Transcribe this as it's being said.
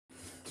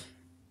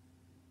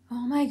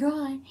Oh my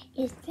god,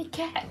 it's the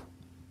cat.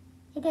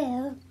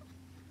 Hello.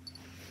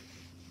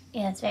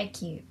 Yeah, it's very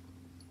cute.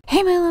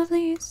 Hey my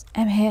lovelies,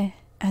 I'm here,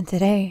 and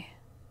today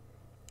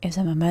is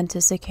a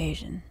momentous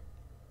occasion.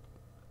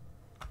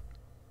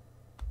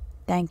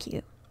 Thank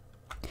you.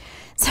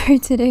 So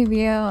today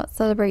we are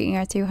celebrating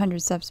our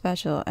 200 sub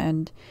special,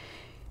 and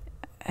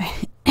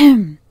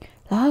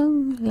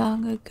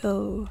long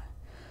ago,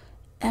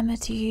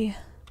 Amity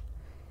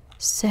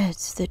said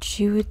that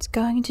she was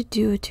going to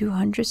do a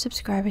 200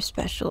 subscriber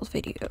special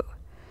video.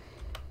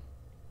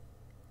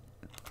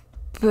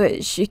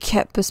 But she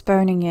kept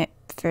postponing it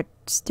for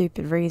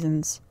stupid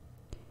reasons.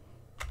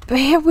 But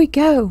here we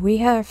go,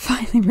 we are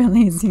finally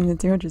releasing the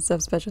 200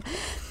 sub special.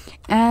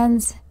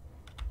 And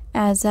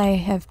as I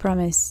have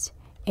promised,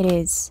 it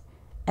is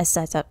a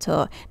setup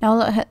tour. Now a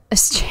lot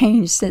has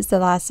changed since the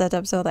last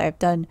setup tour that I've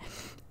done.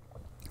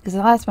 Because the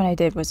last one I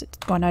did was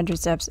 100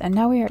 subs, and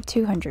now we are at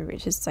 200,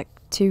 which is like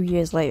 2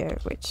 years later,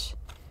 which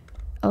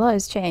a lot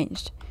has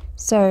changed.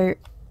 So,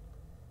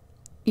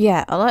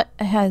 yeah, a lot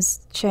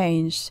has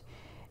changed.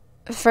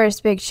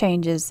 First big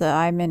change is that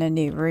I'm in a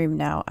new room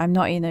now. I'm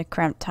not in a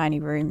cramped tiny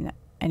room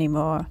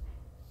anymore.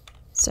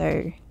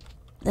 So,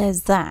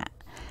 there's that.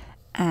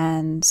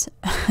 And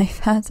I've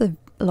had a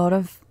lot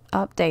of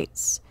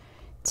updates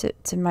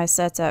to my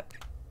setup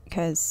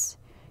because,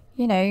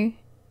 you know,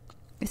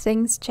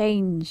 things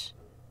change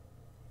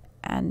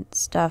and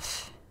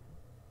stuff,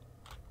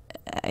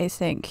 I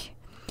think.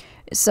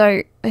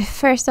 So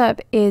first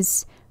up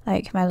is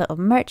like my little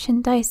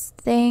merchandise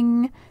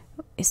thing.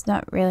 It's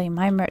not really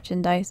my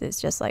merchandise, it's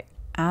just like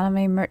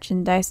anime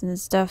merchandise and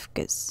stuff,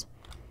 because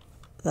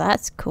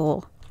that's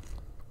cool.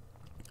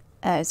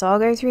 So I'll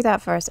go through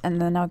that first,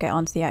 and then I'll get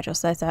on to the actual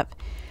setup.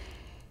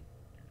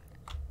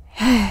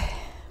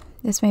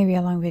 This may be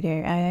a long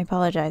video, I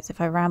apologize if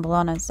I ramble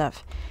on and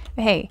stuff,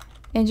 but hey,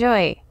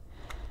 enjoy!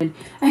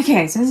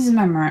 Okay, so this is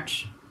my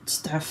merch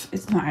stuff.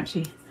 It's not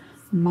actually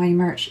my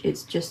merch,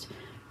 it's just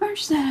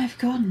merch that I've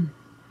gotten.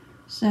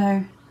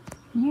 So,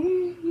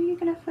 you're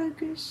gonna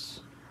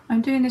focus.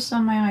 I'm doing this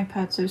on my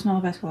iPad, so it's not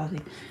the best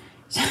quality.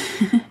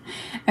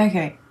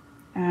 Okay,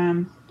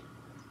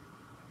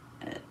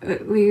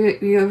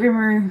 we got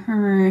Rimmer,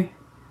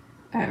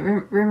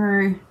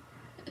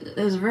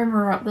 there's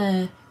Rimmer up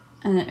there,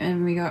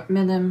 and we got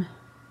Minim,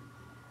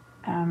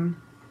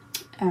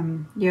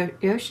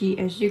 Yoshi,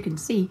 as you can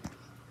see.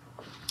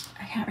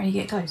 I can't really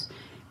get close,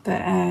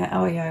 but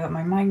oh yeah, I got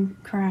my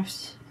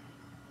Minecraft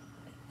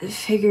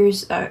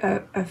figures.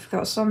 I've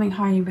got something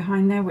hiding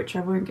behind there which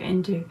I won't get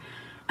into.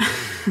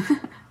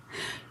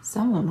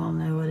 Someone will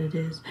know what it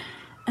is.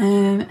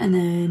 And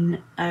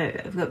then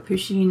I've got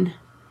Pusheen.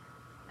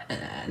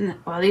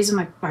 Well, these are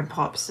my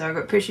pops. So I've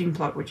got Pusheen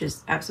Plop, which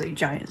is absolutely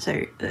giant.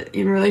 So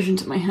in relation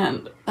to my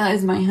hand, that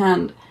is my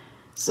hand.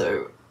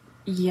 So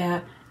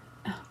yeah.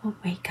 Oh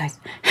wait, guys,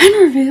 hand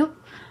reveal.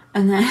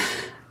 And then.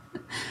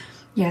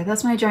 Yeah,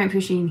 that's my giant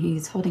Pusheen.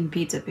 He's holding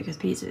pizza because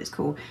pizza is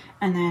cool.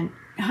 And then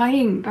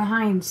hiding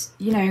behind,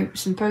 you know,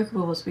 some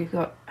Pokeballs, we've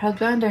got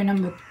Husbando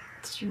number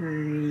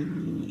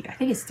 3. I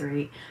think it's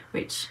 3,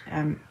 which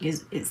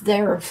is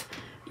Zeref.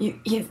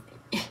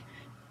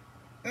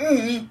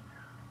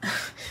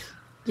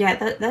 Yeah,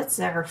 that's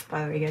Zeref,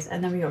 by the way, guys.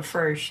 And then we got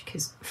Fursh,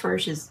 because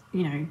Fursh is,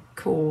 you know,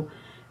 cool.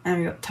 And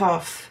then we got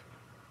Toff.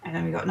 And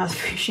then we got another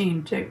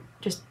Pusheen. Don't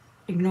just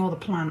ignore the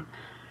plant.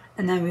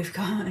 And then we've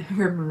got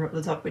Rimmer up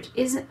the top, which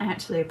isn't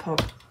actually a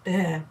pop.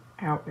 Ow,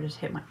 I just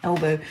hit my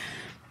elbow.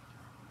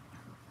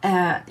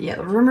 Yeah,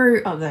 the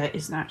Rimmer up there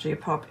isn't actually a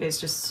pop, it's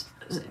just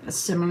a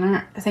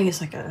similar. I think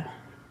it's like an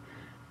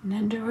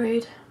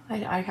Nendoroid.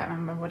 I can't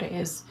remember what it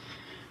is.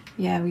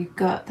 Yeah, we've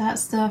got that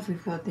stuff.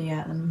 We've got the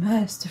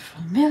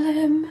merciful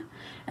Milim.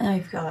 And then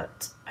we've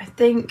got, I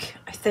think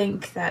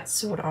that's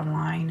Sword Art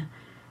Online.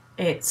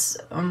 It's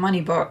a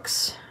money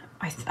box.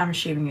 I'm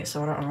assuming it's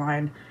Sword Art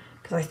Online,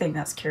 because I think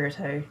that's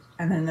Kirito,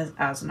 and then there's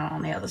Asuna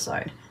on the other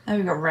side. Then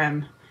we've got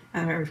Rem,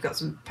 and then we've got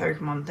some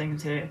Pokemon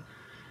things here.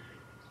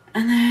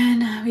 And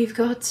then we've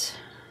got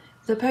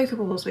the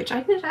Pokeballs, which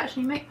I did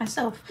actually make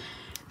myself.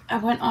 I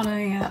went on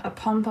a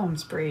pom-pom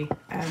spree,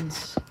 and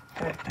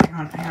hang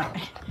on,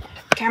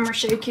 camera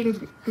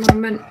shaking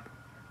moment,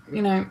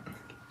 you know.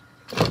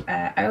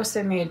 I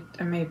also made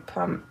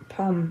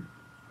Pom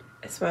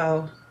as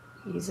well.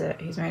 He's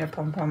made of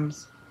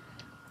pom-poms.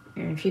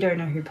 If you don't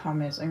know who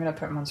Pom is, I'm going to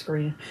put him on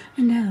screen.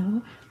 I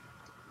know.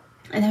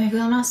 And then we've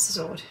got a Master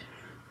Sword.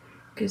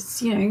 Because,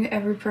 you know,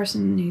 every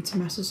person needs a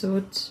Master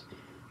Sword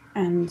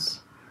and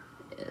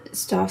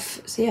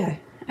stuff. So, yeah.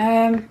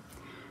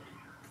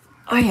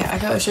 Oh, yeah, I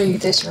gotta show you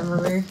this one,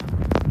 Ruru.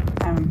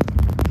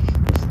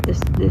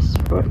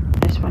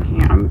 This one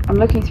here. I'm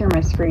looking through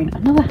my screen.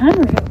 Another hand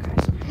reveal,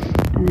 guys.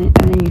 And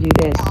then you do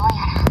this.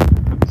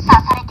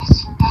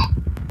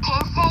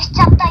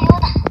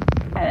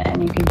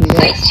 And you can do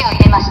this.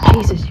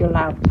 Jesus, you're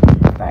loud.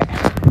 Right.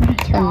 I'm gonna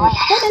turn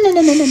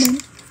No.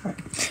 Right.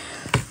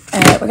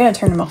 We're gonna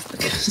turn them off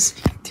because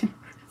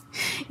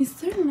it's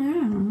so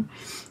loud.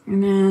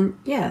 And then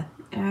yeah,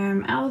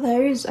 out of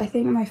those, I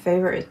think my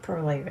favorite is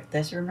probably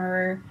this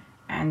Rimmer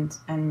and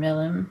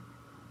Milim.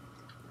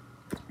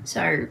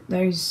 So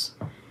those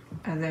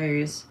are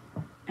those,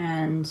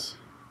 and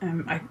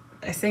I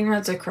think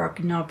that's a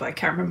croc knob, but I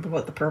can't remember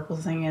what the purple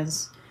thing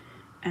is.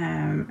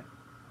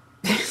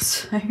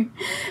 So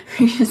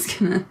we're just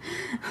gonna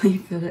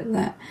leave it at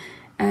that.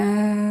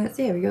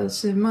 So yeah, we got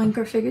some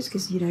Minecraft figures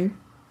because, you know,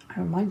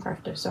 I'm a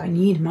Minecrafter, so I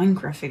need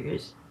Minecraft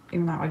figures,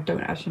 even though I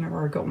don't actually know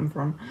where I got them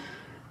from.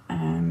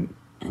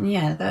 And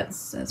yeah,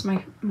 that's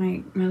my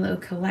little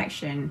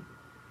collection.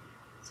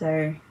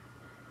 So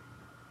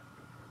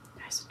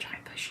that's a try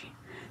pushy.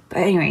 But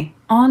anyway,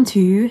 on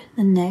to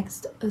the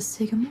next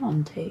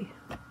segment.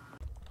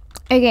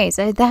 Okay,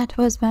 so that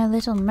was my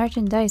little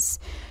merchandise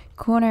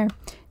corner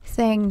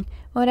thing,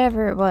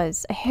 whatever it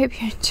was. I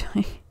hope you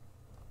enjoy.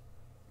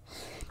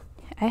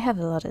 I have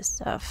a lot of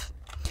stuff.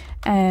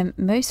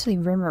 Mostly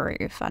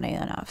Rimuru, funny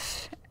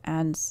enough.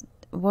 And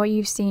what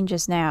you've seen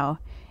just now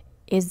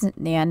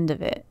isn't the end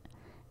of it.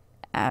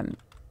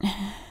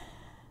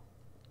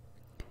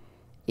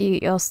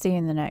 You'll see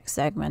in the next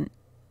segment.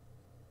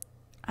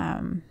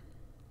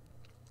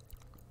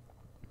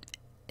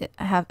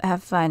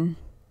 Have fun.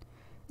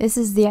 This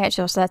is the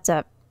actual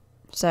setup,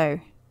 so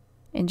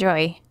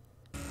enjoy.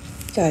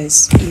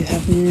 Guys, you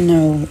have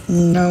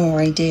no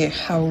idea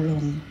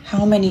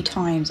how many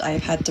times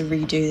I've had to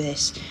redo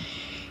this.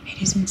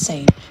 It is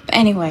insane. But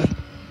anyway,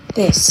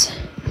 this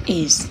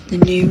is the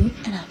new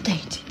and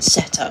updated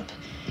setup,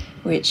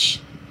 which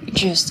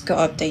just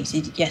got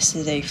updated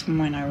yesterday from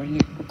when I was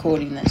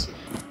recording this.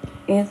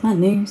 It's my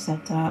new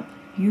setup.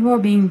 You are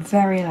being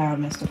very loud,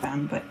 Mr.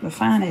 Fan, but the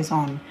fan is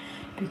on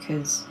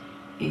because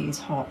it is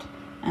hot.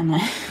 And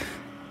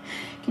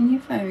can you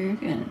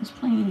focus,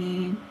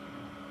 please?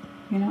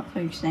 You're not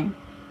focusing.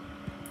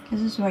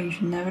 This is why you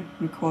should never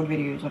record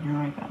videos on your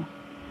iPad.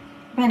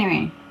 But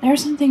anyway, there are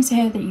some things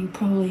here that you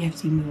probably have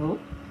seen before,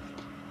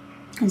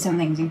 and some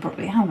things you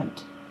probably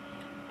haven't.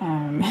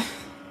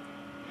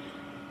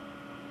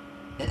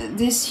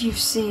 This you've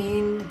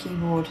seen the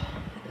keyboard.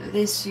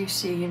 This you've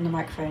seen the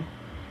microphone.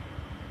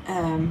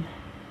 And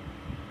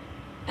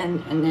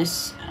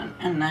this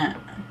and that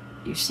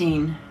you've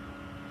seen.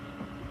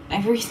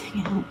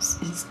 Everything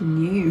else is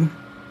new.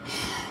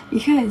 You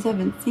guys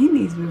haven't seen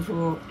these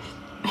before.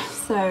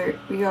 So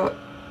we got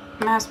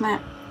mouse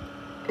mat.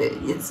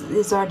 It's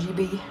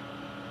RGB.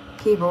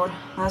 Keyboard.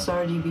 That's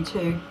RGB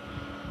too.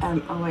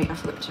 Oh wait, I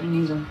forgot to turn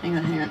these on. Hang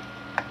on.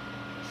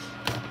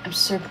 I'm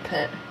so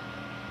prepared.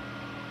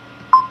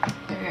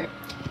 There we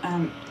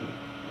go.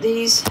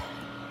 These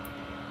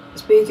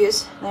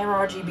speakers, they're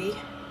RGB.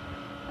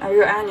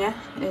 Your Anya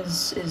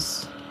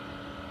is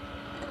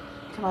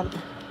come on,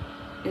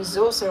 is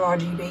also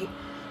RGB,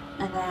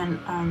 and then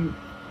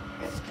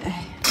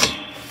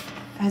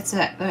that's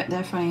it.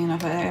 They're funny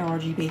enough, they're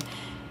RGB,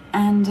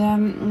 and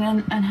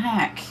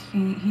Hack,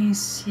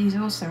 he's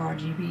also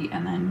RGB,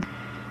 and then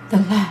the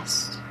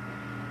last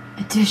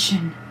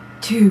addition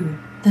to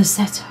the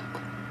setup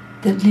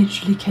that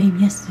literally came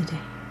yesterday.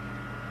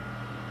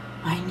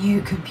 My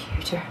new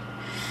computer.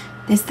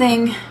 This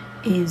thing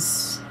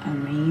is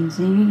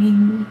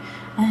amazing.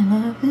 I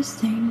love this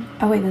thing.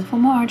 Oh wait, there's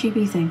one more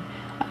RGB thing.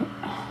 Oh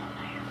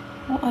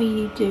no. What are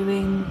you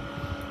doing?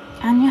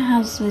 Anya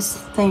has this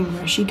thing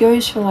where she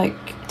goes for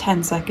like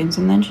 10 seconds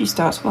and then she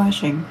starts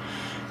flashing,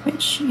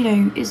 which, you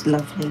know, is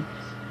lovely.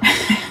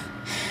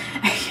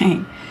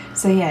 Okay,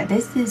 so yeah,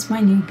 this is my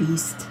new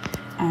beast.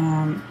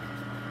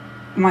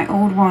 My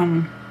old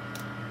one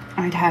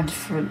I'd had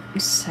for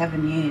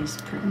 7 years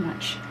pretty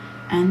much,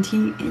 and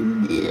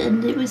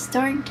it was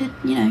starting to,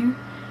 you know,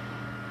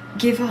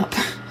 give up.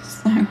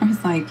 So I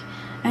was like,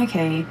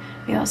 okay,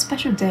 we got a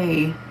special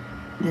day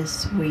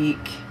this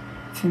week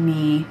for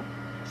me,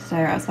 so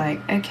I was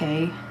like,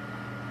 okay,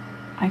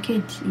 I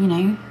could, you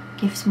know,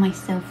 gift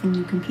myself a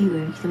new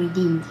computer, so I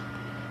did.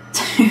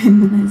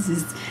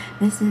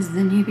 This is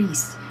the new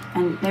beast,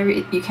 and there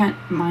you can't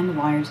mind the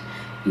wires.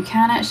 You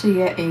can actually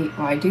get a,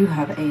 well, I do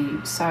have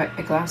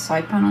a glass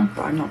side panel,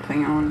 but I'm not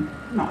putting it on,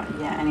 not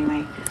yet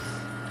anyway.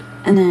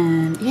 And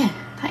then yeah,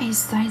 that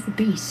is the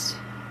beast.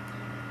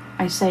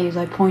 I say as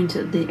I point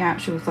at the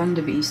actual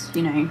Thunder Beast,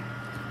 you know.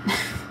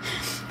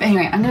 But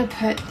anyway, I'm gonna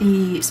put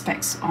the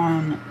specs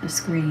on the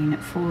screen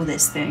for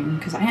this thing,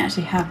 because I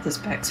actually have the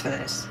specs for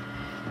this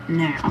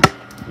now,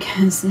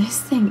 because this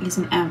thing is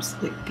an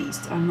absolute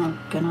beast, I'm not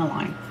gonna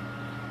lie.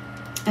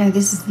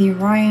 This is the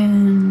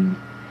Orion,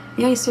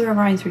 the Acer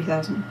Orion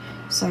 3000.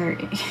 So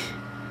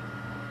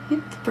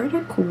it's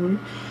pretty cool,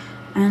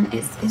 and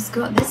it's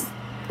got this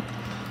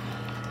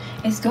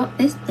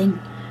thing.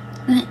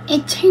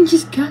 It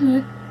changes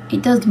colour.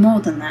 It does more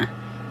than that.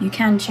 You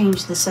can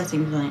change the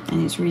settings on it,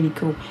 and it's really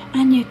cool.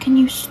 Anya, can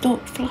you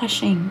stop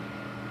flashing?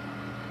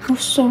 You're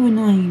so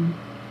annoying.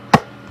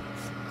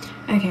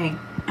 Okay,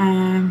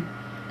 and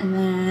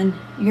then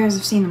you guys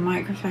have seen the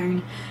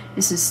microphone.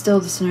 This is still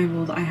the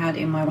snowball that I had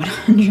in my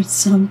 100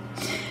 sub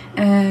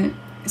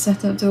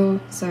setup tool,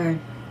 so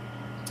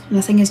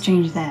nothing has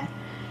changed there.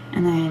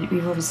 And then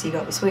we've obviously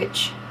got the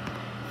Switch,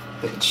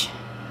 which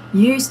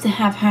used to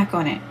have Hack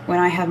on it when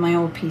I had my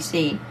old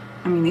PC.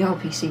 I mean, the old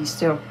PC is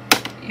still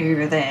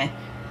over there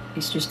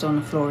is just on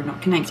the floor,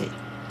 not connected.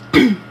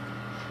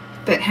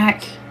 But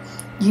Hack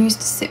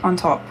used to sit on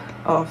top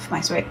of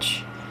my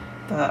Switch,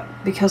 but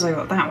because I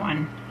got that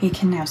one, he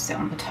can now sit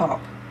on the top,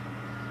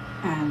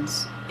 and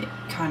it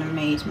kind of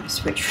made my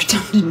Switch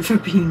redundant for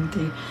being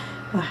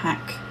the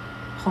Hack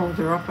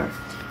holder upper.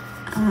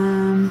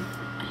 And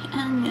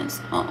it's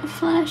not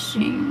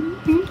flashing.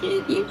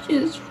 You're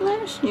just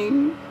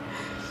flashing.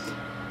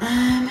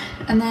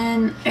 And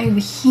then over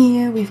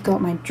here we've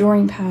got my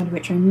drawing pad,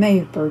 which I may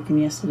have broken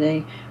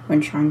yesterday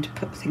when trying to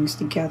put things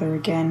together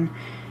again.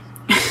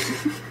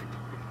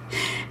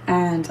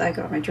 And I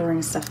got my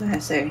drawing stuff there,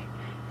 so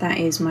that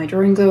is my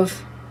drawing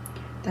glove,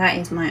 that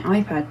is my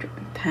iPad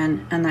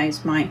pen, and that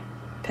is my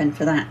pen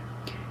for that.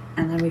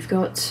 And then we've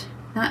got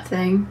that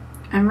thing,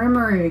 and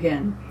Rimuru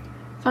again.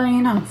 Funny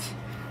enough,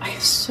 I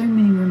have so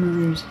many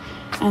Rimurus.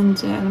 And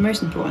the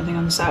most important thing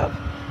on the setup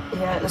is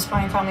the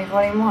Spy Family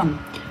Volume 1,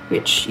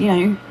 which, you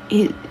know,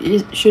 it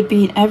should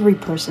be in every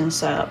person's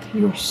setup.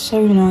 You are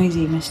so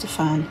noisy, Mr.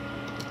 Fan.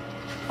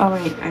 Oh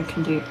wait, I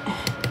can do...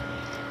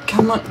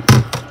 Come on.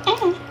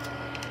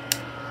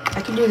 I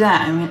can do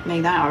that and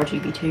make that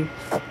RGB too.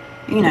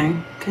 You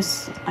know,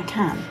 because I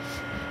can.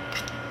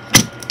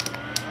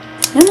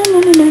 No,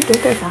 don't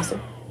go faster.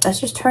 Let's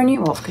just turn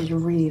you off because you're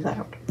really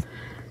loud.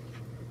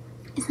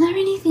 Is there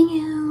anything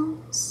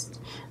else?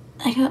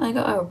 I got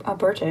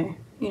Alberto,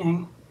 you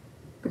know,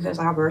 because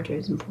Alberto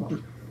is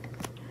important.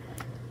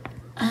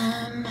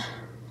 I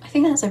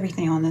think that's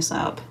everything on this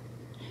app,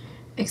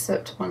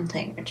 except one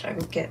thing, which I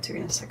will get to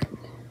in a second.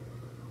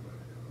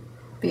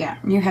 But yeah,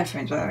 new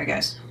headphones, by the way,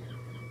 guys.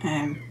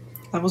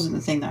 That wasn't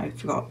the thing that I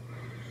forgot.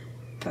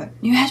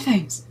 But new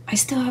headphones! I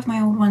still have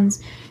my old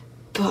ones,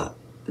 but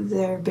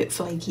they're a bit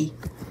flaky,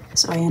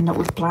 so I end up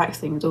with black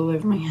things all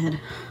over my head.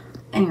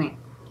 Anyway,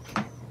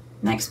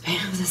 next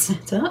bit of the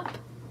setup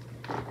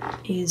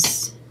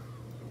is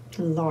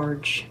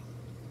large,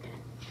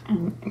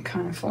 and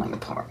kind of falling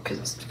apart because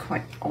it's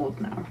quite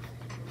old now.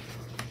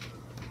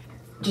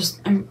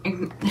 Just,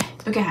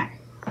 look at Hack.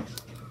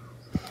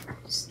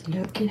 Just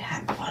look at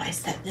Hack while I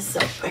set this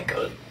up. I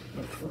got it.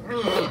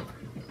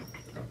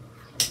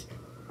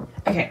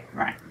 Okay,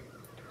 right.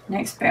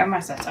 Next bit of my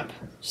setup.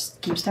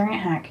 Just keep staring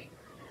at Hack.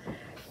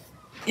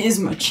 Is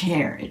my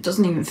chair. It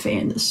doesn't even fit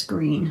in the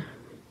screen.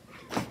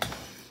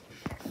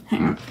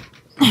 Hang on.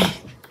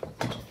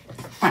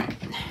 Right.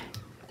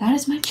 That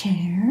is my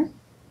chair.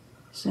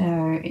 So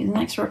the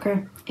next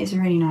rocker is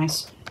really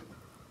nice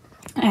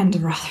and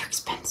rather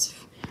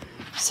expensive.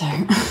 So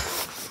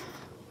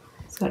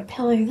it's got a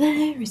pillow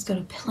there, it's got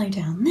a pillow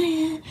down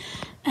there,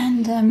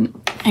 and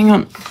hang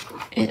on.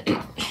 It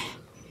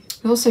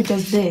also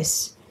does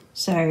this.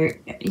 So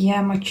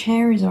yeah, my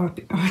chair is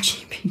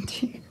RGB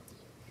too.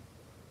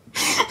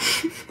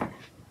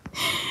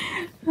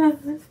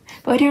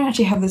 But I don't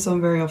actually have this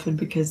on very often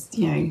because,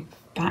 you know,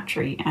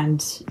 battery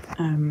and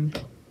I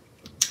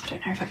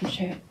don't know if I can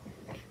show it.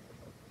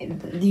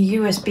 The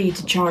USB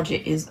to charge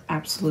it is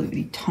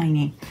absolutely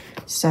tiny,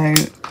 so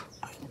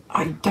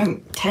I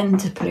don't tend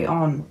to put it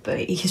on, but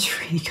it is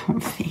really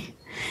comfy.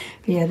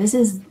 But yeah, this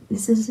is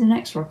an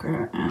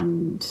X-Rocker,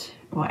 and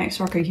well,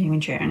 X-Rocker gaming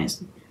chair, and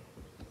it's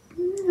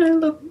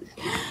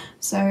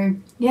so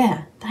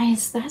yeah,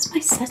 that's my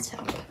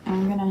setup. And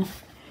I'm gonna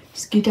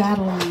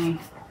skedaddle my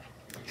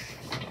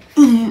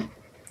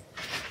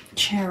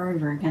chair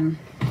over again,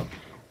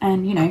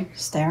 and you know,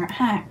 stare at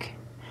Hack,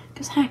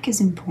 because Hack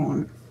is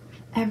important.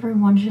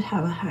 Everyone should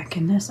have a Hack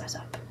in their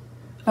setup,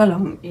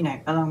 along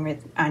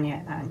with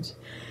Anya and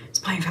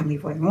Spy Family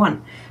Volume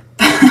 1.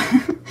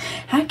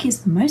 Hack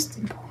is the most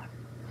important.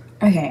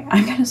 Okay,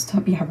 I'm gonna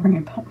stop yabbering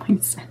about my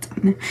setup.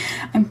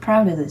 I'm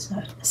proud of this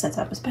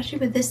setup, especially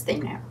with this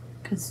thing now,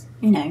 because,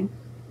 you know,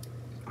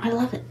 I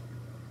love it.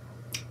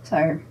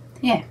 So,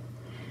 yeah,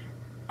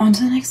 on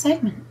to the next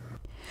segment.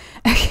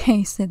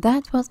 Okay, so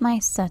that was my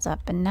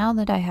setup, and now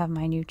that I have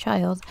my new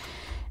child,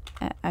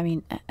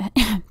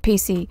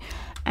 PC,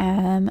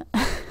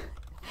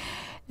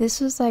 this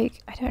was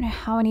like, I don't know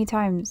how many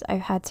times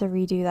I've had to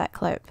redo that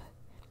clip.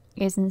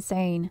 It's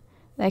insane.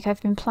 Like,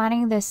 I've been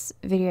planning this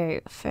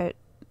video for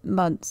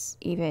months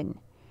even,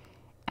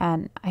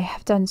 and I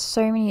have done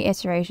so many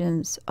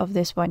iterations of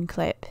this one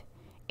clip.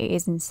 It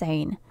is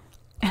insane.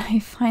 And I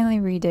finally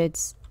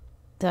redid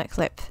that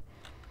clip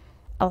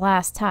a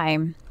last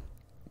time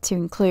to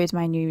include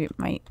my new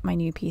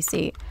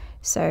PC.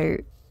 So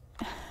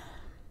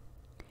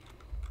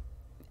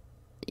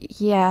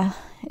yeah,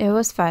 it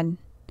was fun.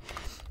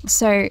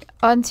 So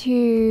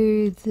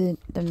onto the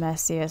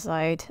messier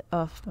side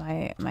of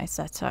my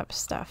setup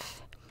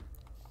stuff,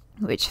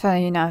 which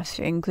funny enough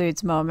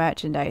includes more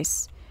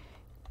merchandise,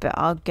 but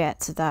I'll get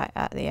to that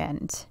at the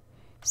end.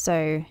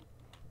 So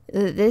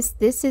this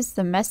is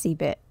the messy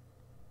bit.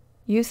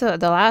 You thought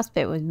the last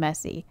bit was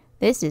messy.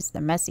 This is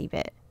the messy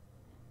bit.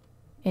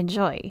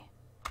 Enjoy.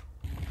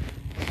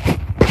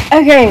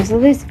 Okay, so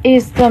this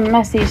is the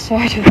messy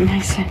side of my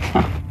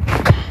setup.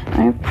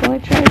 I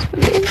apologize for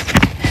this.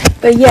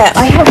 But yeah,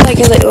 I have like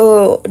a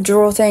little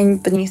drawer thing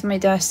beneath my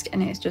desk,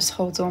 and it just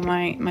holds all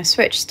my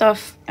Switch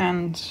stuff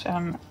and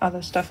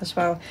other stuff as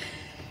well.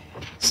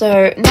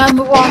 So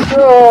number one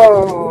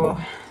drawer.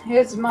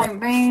 Here's my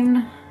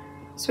main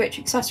Switch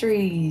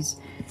accessories.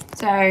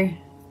 So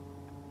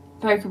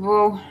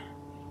Pokeball,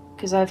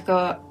 because I've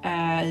got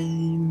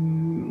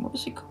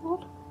what's it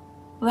called?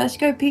 Let's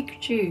Go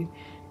Pikachu.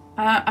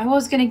 I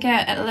was gonna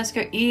get a Let's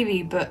Go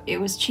Eevee, but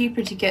it was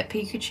cheaper to get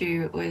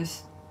Pikachu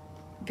with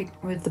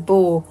the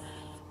ball,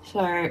 so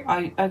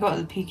I got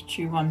the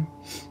Pikachu one.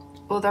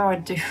 Although I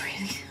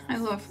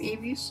love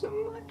Eevee so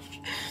much.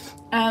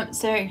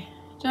 So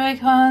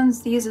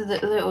Joy-Cons. These are the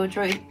little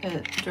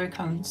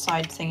Joy-Con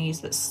side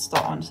thingies that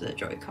slot onto the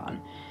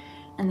Joy-Con,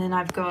 and then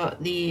I've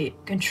got the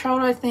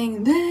controller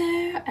thing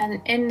there,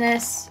 and in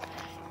this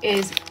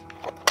is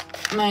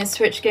my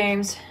Switch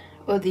games.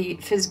 Or the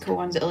physical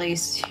ones at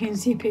least. You can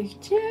see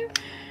Pikachu.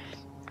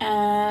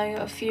 I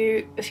got a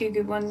few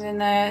good ones in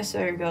there.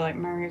 So we've got like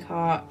Mario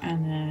Kart,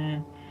 and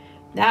then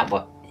that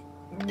one.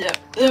 Yeah,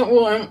 that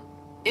one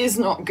is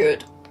not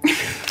good.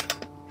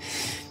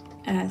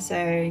 So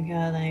we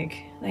got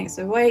like Link's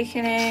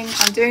Awakening.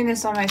 I'm doing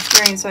this on my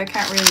screen, so I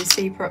can't really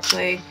see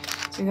properly.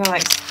 So we got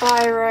like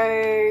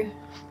Spyro.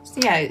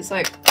 So yeah, it's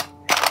like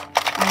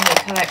my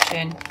little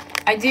collection.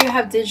 I do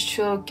have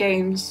digital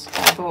games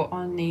I bought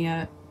on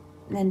the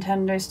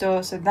Nintendo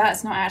store, so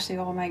that's not actually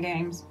all my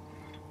games,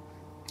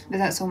 but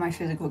that's all my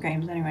physical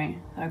games anyway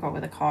that I got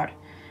with a card.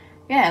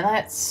 Yeah,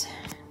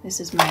 this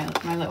is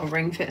my little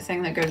ring fit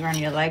thing that goes around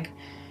your leg.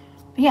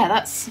 But yeah,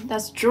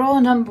 that's drawer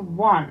number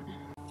one.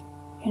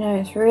 You know,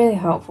 it's really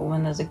helpful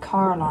when there's a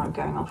car alarm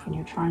going off when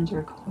you're trying to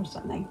record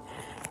something.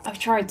 I've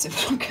tried to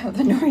block out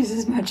the noise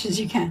as much as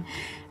you can.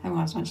 Well,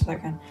 as much as I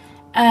can.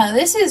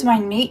 This is my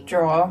neat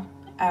drawer.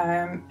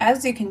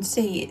 As you can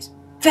see, it's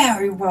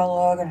very well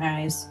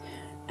organized.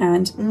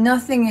 And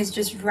nothing is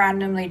just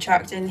randomly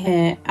chucked in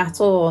here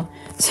at all.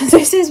 So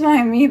this is my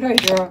amiibo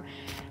drawer.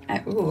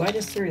 Ooh, I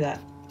just threw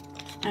that.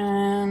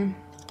 And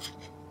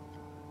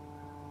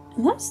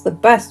that's the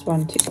best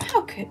one too.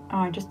 How could... Oh,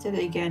 I just did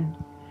it again.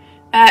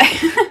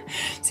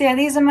 So yeah,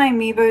 these are my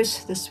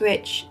amiibos for the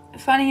Switch.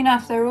 Funny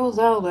enough, they're all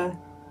Zelda.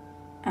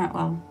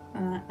 Well,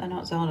 they're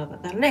not Zelda,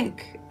 but they're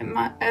Link.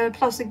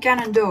 Plus a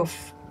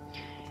Ganondorf.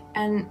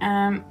 And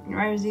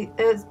where is he?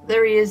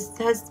 There he is.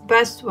 That's the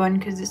best one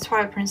because it's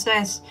Twilight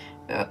Princess.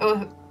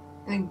 Well,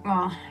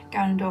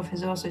 Ganondorf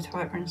is also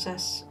Twilight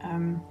Princess.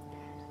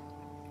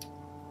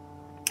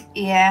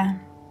 Yeah,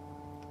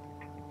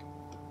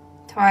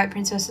 Twilight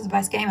Princess is the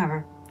best game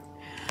ever.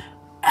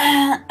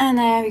 And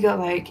there we got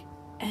like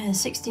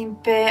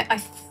 16-bit.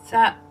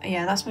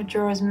 Yeah, that's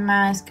Majora's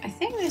Mask. I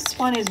think this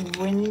one is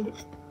Wind.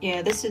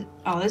 Yeah, this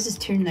is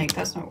Toon Link.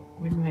 That's not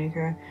Wind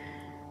Waker.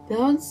 That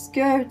one's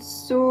Scout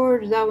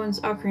Sword, that one's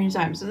Ocarina of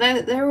Time. So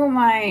they're all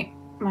my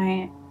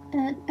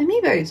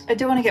amiibos. I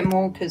do want to get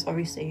more because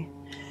obviously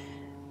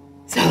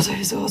Zelda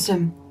is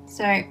awesome.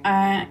 So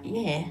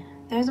yeah,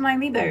 those are my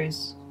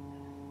amiibos.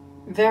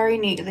 Very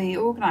neatly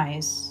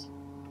organized.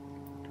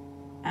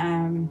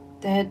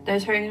 They're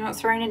totally not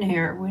thrown in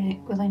here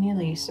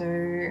willy-nilly,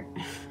 so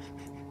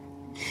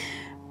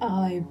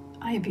I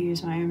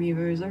abuse my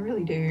amiibos, I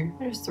really do.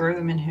 I just throw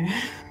them in here.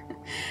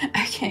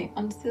 Okay,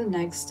 on to the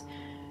next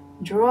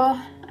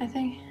drawer, I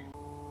think.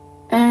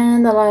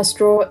 And the last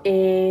drawer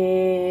is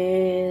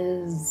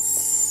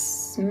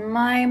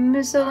my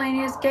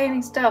miscellaneous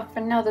gaming stuff,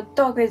 and now the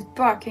dog is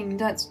barking.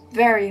 That's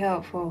very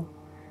helpful.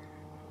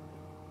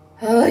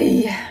 Oh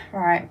yeah,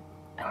 right.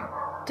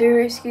 Do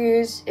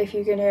excuse if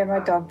you can hear my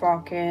dog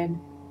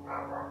barking.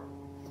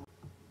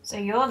 So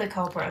you're the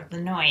culprit of the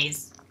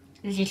noise,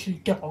 little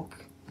dog.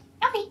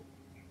 Okay.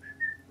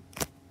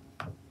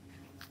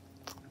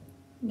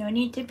 No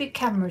need to be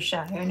camera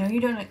shy. I know you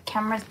don't like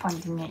cameras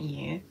pointing at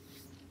you.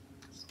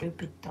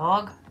 Stupid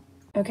dog.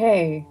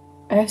 Okay,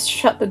 I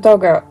shut the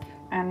dog up.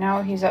 And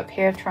now he's up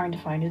here trying to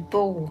find his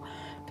ball.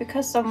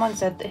 Because someone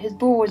said that his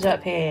ball was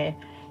up here.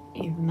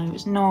 Even though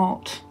it's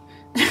not.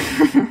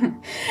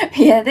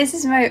 Yeah, this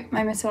is my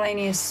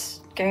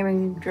miscellaneous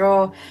gaming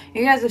drawer.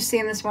 You guys have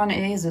seen this one.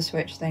 It is a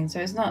Switch thing, so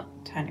it's not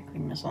technically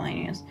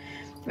miscellaneous.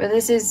 But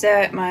this is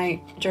my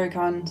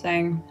Joy-Con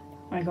thing.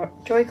 I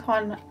got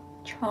Joy-Con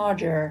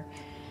charger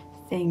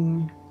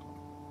thing.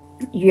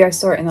 You guys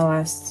saw it in the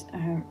last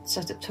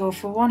setup tour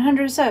for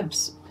 100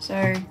 subs.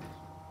 So,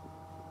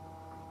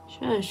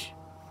 shush.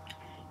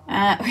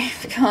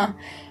 We've got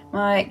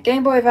my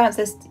Game Boy Advance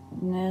SD.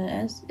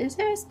 Is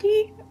there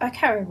SD? I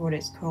can't remember what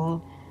it's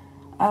called.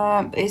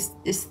 It's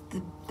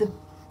the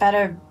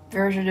better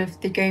version of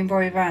the Game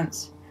Boy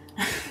Advance.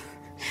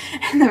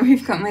 And then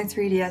we've got my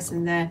 3DS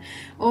in there.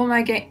 All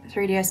my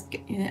 3DS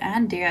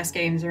and DS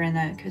games are in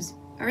there because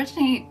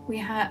originally we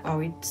had, well,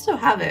 we still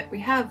have it. We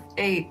have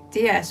a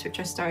DS which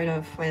I started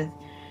off with,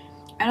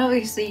 and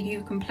obviously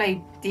you can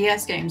play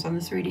DS games on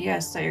the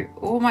 3DS. So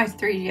all my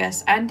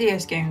 3DS and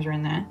DS games are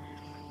in there,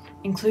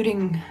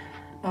 including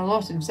a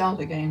lot of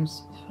Zelda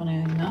games,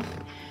 funny enough.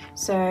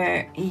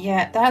 So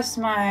yeah, that's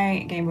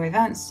my Game Boy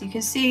Advance. You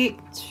can see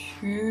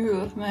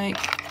two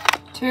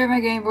two of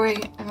my Game Boy,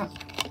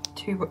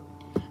 two.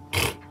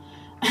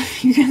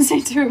 You can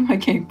say two of my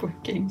Game Boy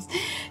games.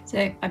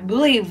 So I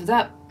believe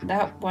that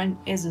one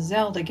is a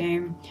Zelda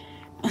game.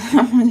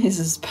 That one is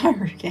a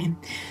Spyro game.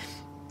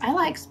 I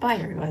like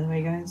Spyro, by the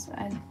way, guys.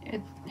 I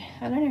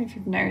don't know if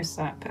you've noticed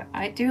that, but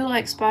I do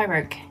like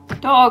Spyro.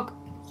 Dog,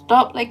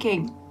 stop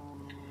licking.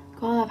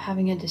 God, I love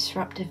having a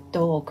disruptive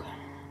dog.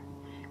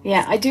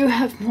 Yeah, I do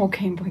have more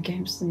Game Boy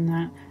games than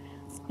that.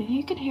 If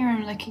you can hear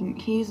him licking,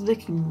 he's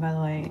licking, by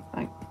the way.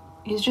 Like,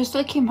 he's just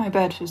licking my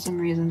bed for some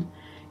reason.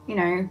 You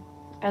know,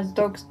 as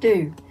dogs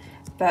do.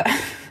 But,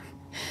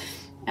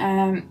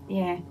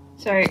 yeah.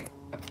 So,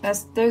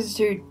 those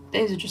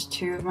are just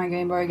two of my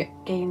Game Boy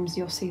games.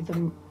 You'll see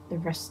the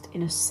rest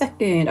in a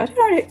second. I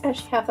don't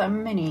actually have that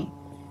many.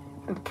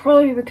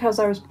 Probably because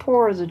I was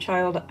poor as a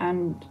child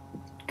and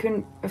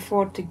couldn't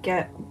afford to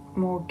get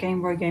more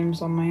Game Boy games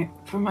from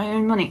my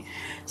own money.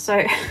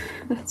 So,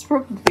 that's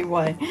probably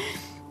why.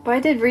 But I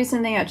did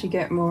recently actually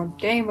get more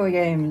Game Boy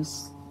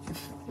games,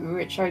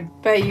 which I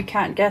bet you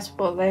can't guess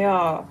what they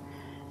are.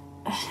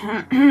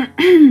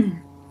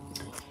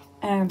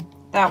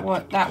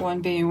 That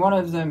one being one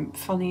of them,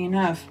 funny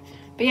enough.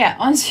 But yeah,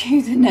 on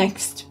to the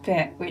next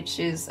bit, which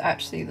is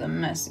actually the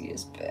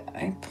messiest bit.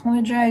 I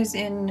apologise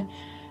in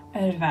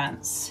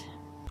advance.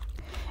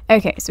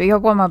 Okay, so we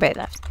got one more bit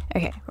left.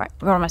 Okay, right,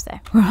 we're almost there.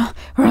 We're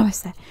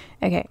almost there.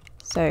 Okay,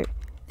 so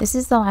this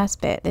is the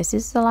last bit. This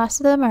is the last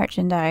of the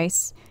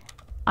merchandise.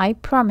 I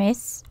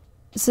promise.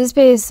 So this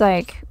bit is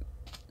like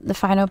the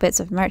final bits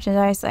of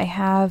merchandise I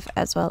have,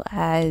 as well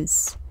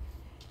as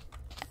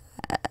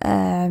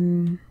I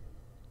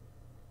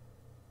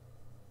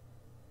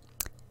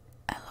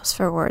lost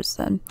for words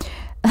then.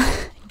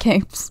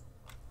 Games.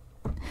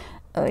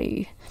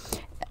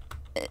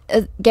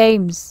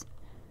 Games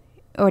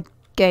or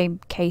game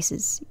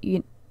cases.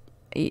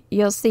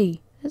 You'll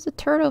see. There's a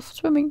turtle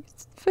swimming.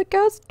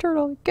 Go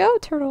turtle. Go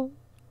turtle.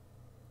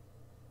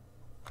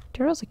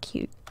 Turtles are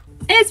cute.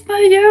 It's my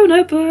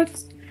Yoda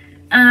books.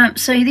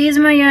 So these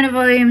are my Yoda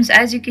volumes.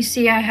 As you can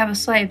see, I have a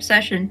slight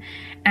obsession.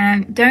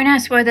 Don't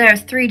ask why there are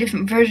 3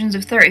 different versions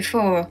of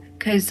 34,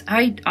 because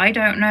I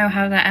don't know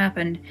how that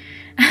happened.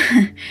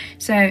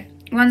 So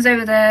one's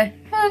over there,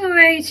 all the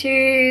way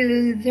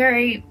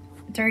to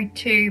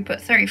 32,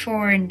 but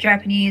 34 in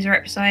Japanese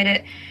right beside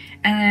it.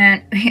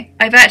 And then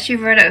I've actually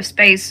run out of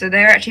space, so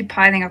they're actually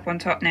piling up on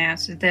top now.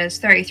 So there's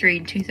 33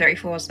 and 2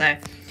 34s there.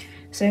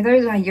 So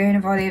those are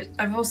Yoda volumes.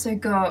 I've also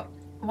got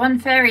one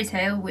fairy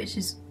tale, which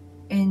is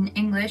in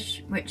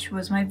English, which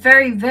was my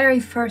very,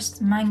 very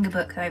first manga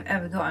book that I've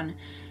ever gotten.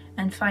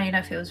 And funny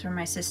enough, it was from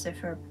my sister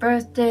for her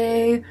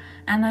birthday.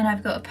 And then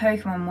I've got a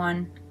Pokemon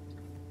one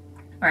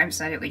right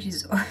beside it, which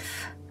is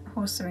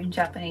also in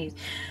Japanese.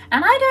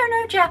 And I don't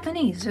know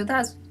Japanese, so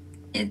that's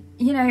it.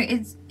 You know,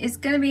 it's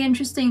going to be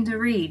interesting to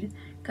read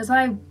because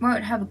I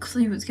won't have a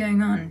clue what's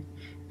going on.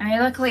 I mean,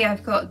 luckily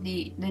I've got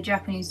the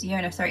Japanese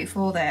Yoda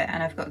 34 there,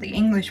 and I've got the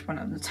English one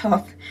on the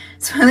top,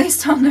 so at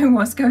least I'll know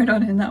what's going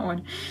on in that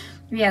one.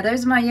 But yeah,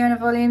 those are my Yoda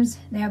volumes.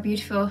 They are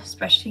beautiful,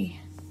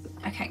 especially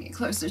I can't get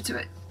closer to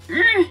it.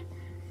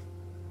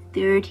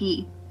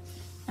 30.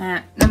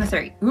 Number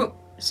 3. Whoop.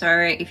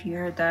 Sorry if you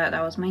heard that.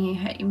 That was my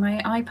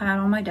iPad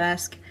on my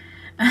desk.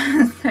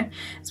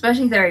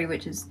 Especially 30,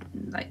 which is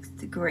like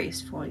the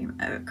greatest volume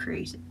ever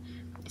created.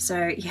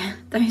 So yeah,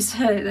 those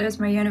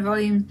my Yoda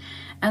volumes.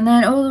 And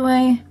then all the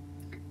way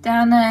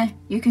down there,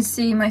 you can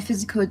see my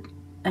physical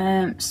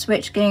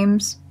Switch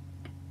games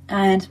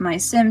and my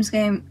Sims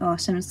game, or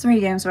Sims 3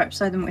 games right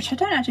beside them, which I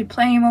don't actually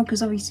play anymore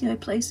because obviously I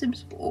play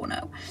Sims 4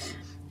 now.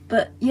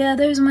 But yeah,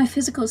 those are my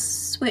physical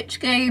Switch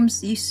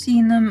games. You've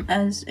seen them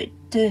as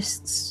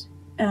discs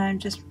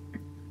just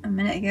a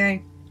minute ago.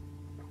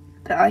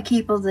 But I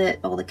keep all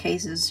the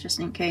cases just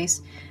in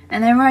case.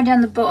 And then right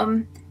down the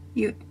bottom,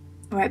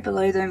 right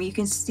below them, you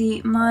can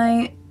see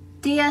my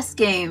DS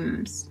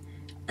games.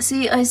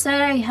 See, I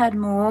said I had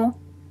more.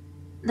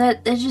 They're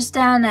just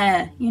down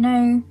there, you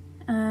know,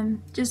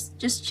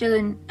 just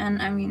chilling.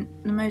 And I mean,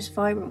 the most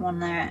vibrant one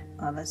there.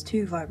 Well, there's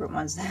 2 vibrant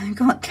ones there. I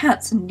got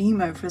Cats and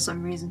Nemo for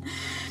some reason.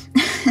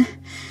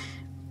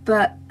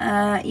 But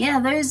yeah,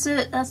 that's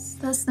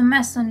the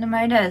mess under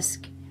my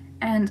desk.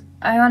 And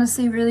I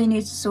honestly really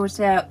need to sort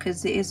it out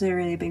because it is a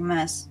really big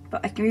mess.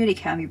 But I really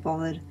can't be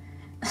bothered.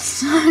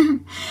 So,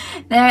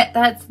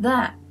 that's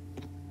that.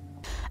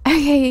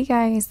 Okay, you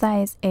guys, that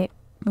is it.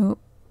 Oh,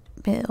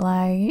 bit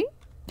loud.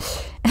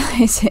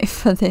 That's it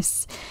for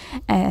this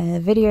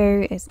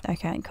video. I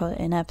can't call it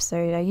an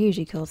episode. I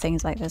usually call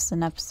things like this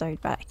an episode,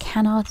 but I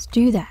cannot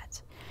do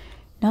that.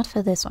 Not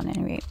for this one,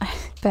 anyway.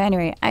 But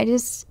anyway, I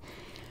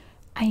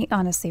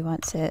honestly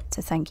want to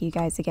thank you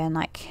guys again.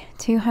 Like,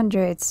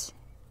 200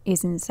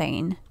 is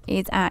insane.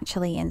 It's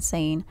actually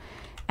insane.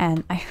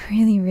 And I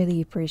really, really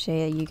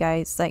appreciate you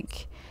guys.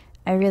 Like,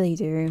 I really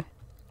do.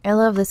 I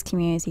love this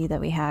community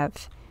that we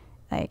have.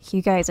 Like,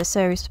 you guys are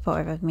so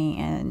supportive of me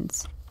and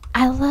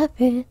I love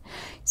it.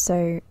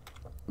 So,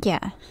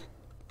 yeah.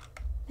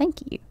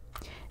 Thank you.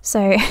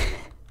 So,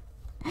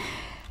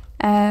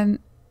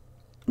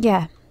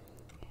 yeah.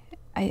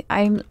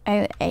 I'm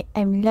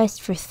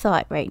lost for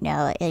thought right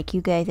now. Like,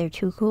 you guys are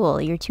too cool.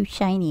 You're too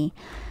shiny.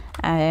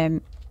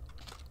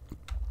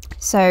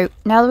 So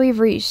now that we've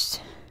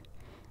reached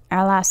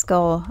our last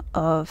goal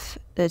of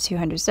the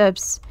 200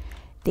 subs,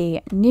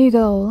 the new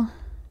goal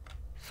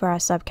for our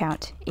sub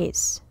count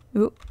is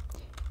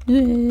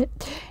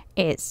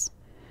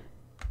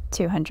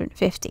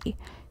 250.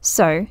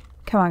 So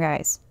come on,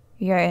 guys,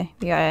 we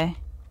gotta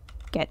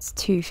get to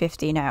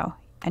 250 now.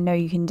 I know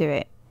you can do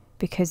it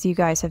because you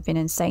guys have been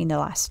insane the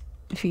last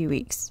few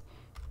weeks.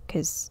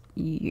 Because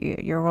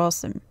you're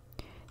awesome.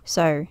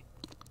 So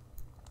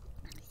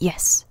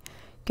yes,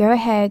 go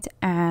ahead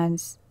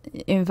and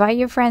invite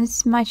your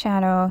friends to my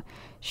channel.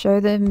 Show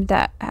them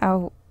that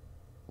how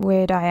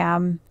weird I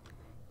am,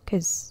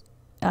 because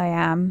I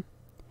am,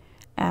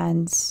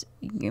 and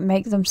you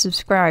make them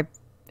subscribe.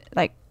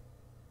 Like,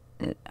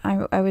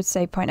 I would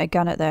say point a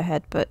gun at their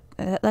head, but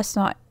let's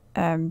not.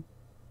 I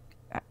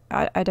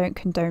don't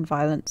condone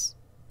violence.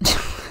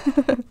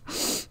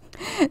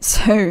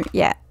 So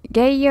yeah,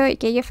 get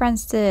your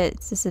friends to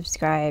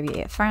subscribe.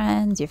 Your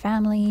friends, your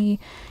family,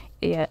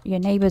 your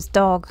neighbor's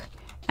dog,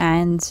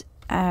 and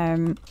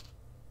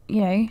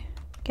you know,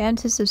 get them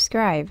to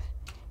subscribe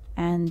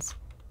and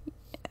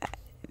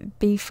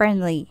be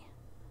friendly.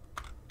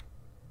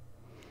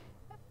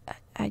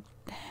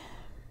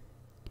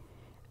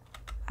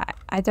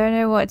 I don't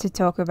know what to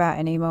talk about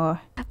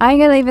anymore. I'm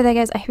gonna leave it there,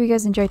 guys. I hope you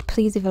guys enjoyed.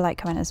 Please leave a like,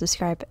 comment, and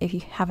subscribe if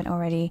you haven't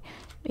already.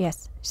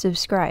 Yes,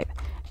 subscribe,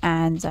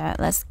 and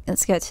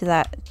let's get to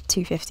that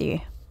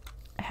 250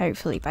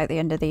 hopefully by the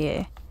end of the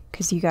year,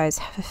 because you guys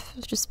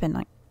have just been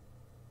like,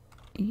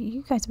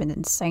 you guys have been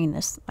insane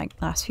this like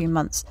last few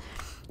months.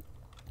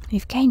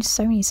 You've gained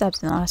so many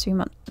subs in the last few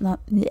months.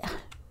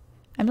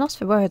 I'm lost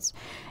for words.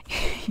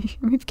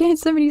 We've gained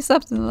so many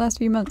subs in the last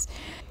few months.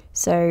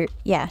 So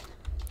yeah,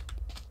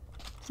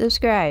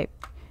 subscribe,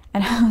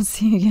 and I'll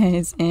see you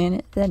guys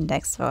in the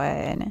next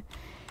one.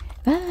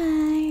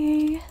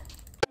 Bye.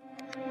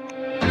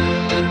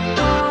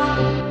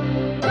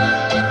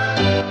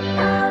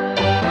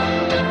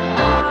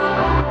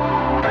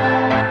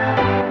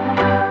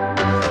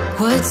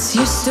 What's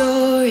your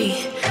story?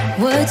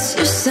 What's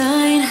your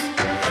sign?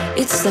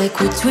 It's like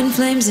we're twin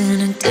flames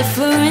in a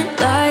different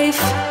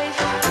life.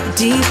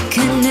 Deep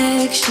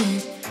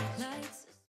connection.